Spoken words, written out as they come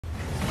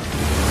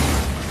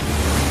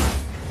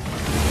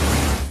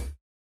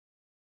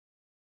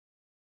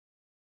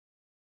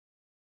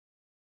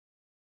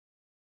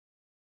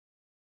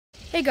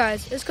Hey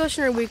guys, it's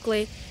Coaster Nerd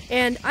Weekly,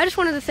 and I just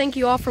wanted to thank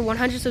you all for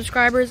 100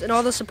 subscribers and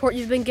all the support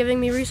you've been giving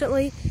me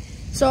recently.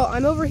 So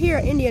I'm over here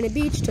at Indiana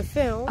Beach to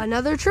film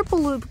another triple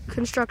loop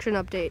construction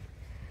update.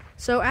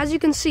 So as you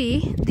can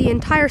see, the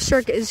entire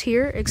circuit is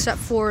here except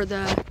for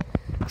the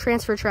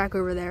transfer track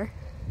over there.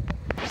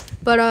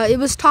 But it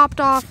was topped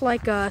off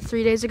like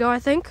 3 days ago, I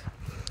think.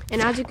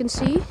 And as you can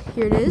see,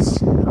 here it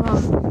is.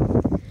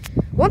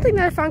 One thing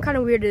that I found kind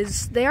of weird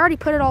is they already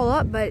put it all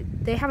up, but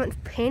they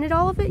haven't painted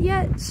all of it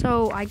yet.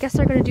 So I guess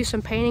they're going to do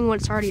some painting when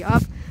it's already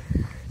up.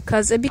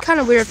 Because it'd be kind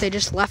of weird if they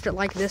just left it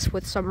like this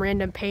with some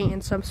random paint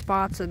in some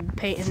spots and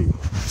paint in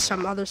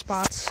some other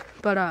spots.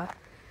 But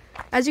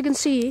as you can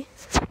see,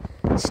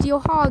 Steel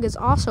Hog is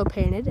also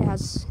painted. It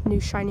has new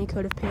shiny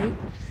coat of paint.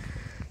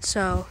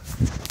 So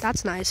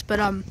that's nice.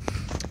 But I'm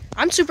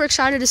super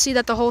excited to see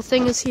that the whole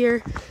thing is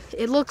here.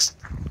 It looks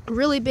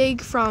really big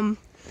from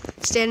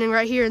standing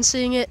right here and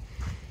seeing it.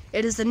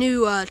 It is the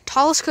new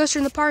tallest coaster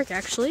in the park,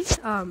 actually.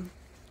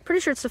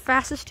 Pretty sure it's the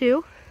fastest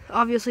too.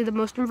 Obviously the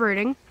most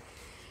inverting.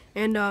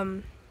 And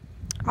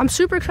I'm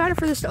super excited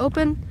for this to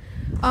open.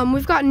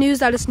 We've got news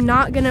that it's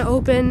not going to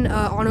open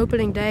on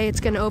opening day. It's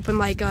going to open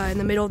like in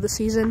the middle of the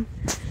season.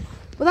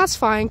 Well, that's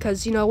fine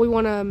because you know we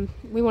want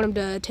them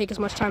to take as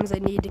much time as they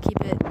need to keep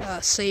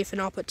it safe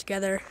and all put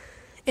together.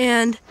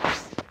 And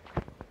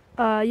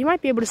you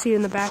might be able to see it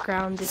in the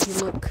background if you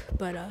look,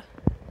 but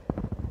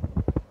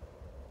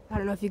I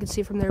don't know if you can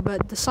see from there,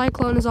 but the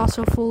Cyclone is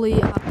also fully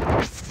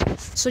up.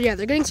 So yeah,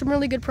 they're getting some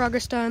really good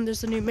progress done.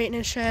 There's the new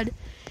maintenance shed.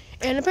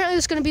 And apparently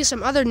there's going to be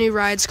some other new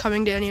rides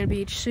coming to Indiana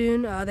Beach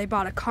soon. They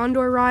bought a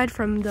Condor ride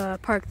from the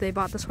park they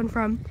bought this one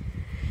from.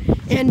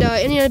 And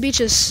Indiana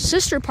Beach's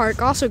sister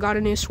park also got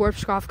a new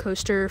Schwarzkopf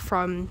coaster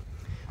from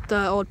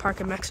the old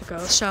park in Mexico.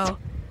 So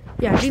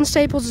yeah, Gene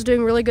Staples is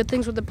doing really good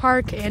things with the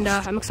park, and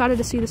I'm excited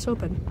to see this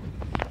open.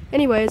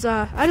 Anyways,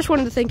 I just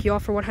wanted to thank you all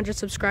for 100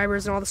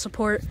 subscribers and all the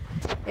support.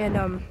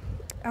 And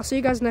I'll see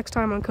you guys next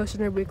time on Coaster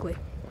Nerd Weekly.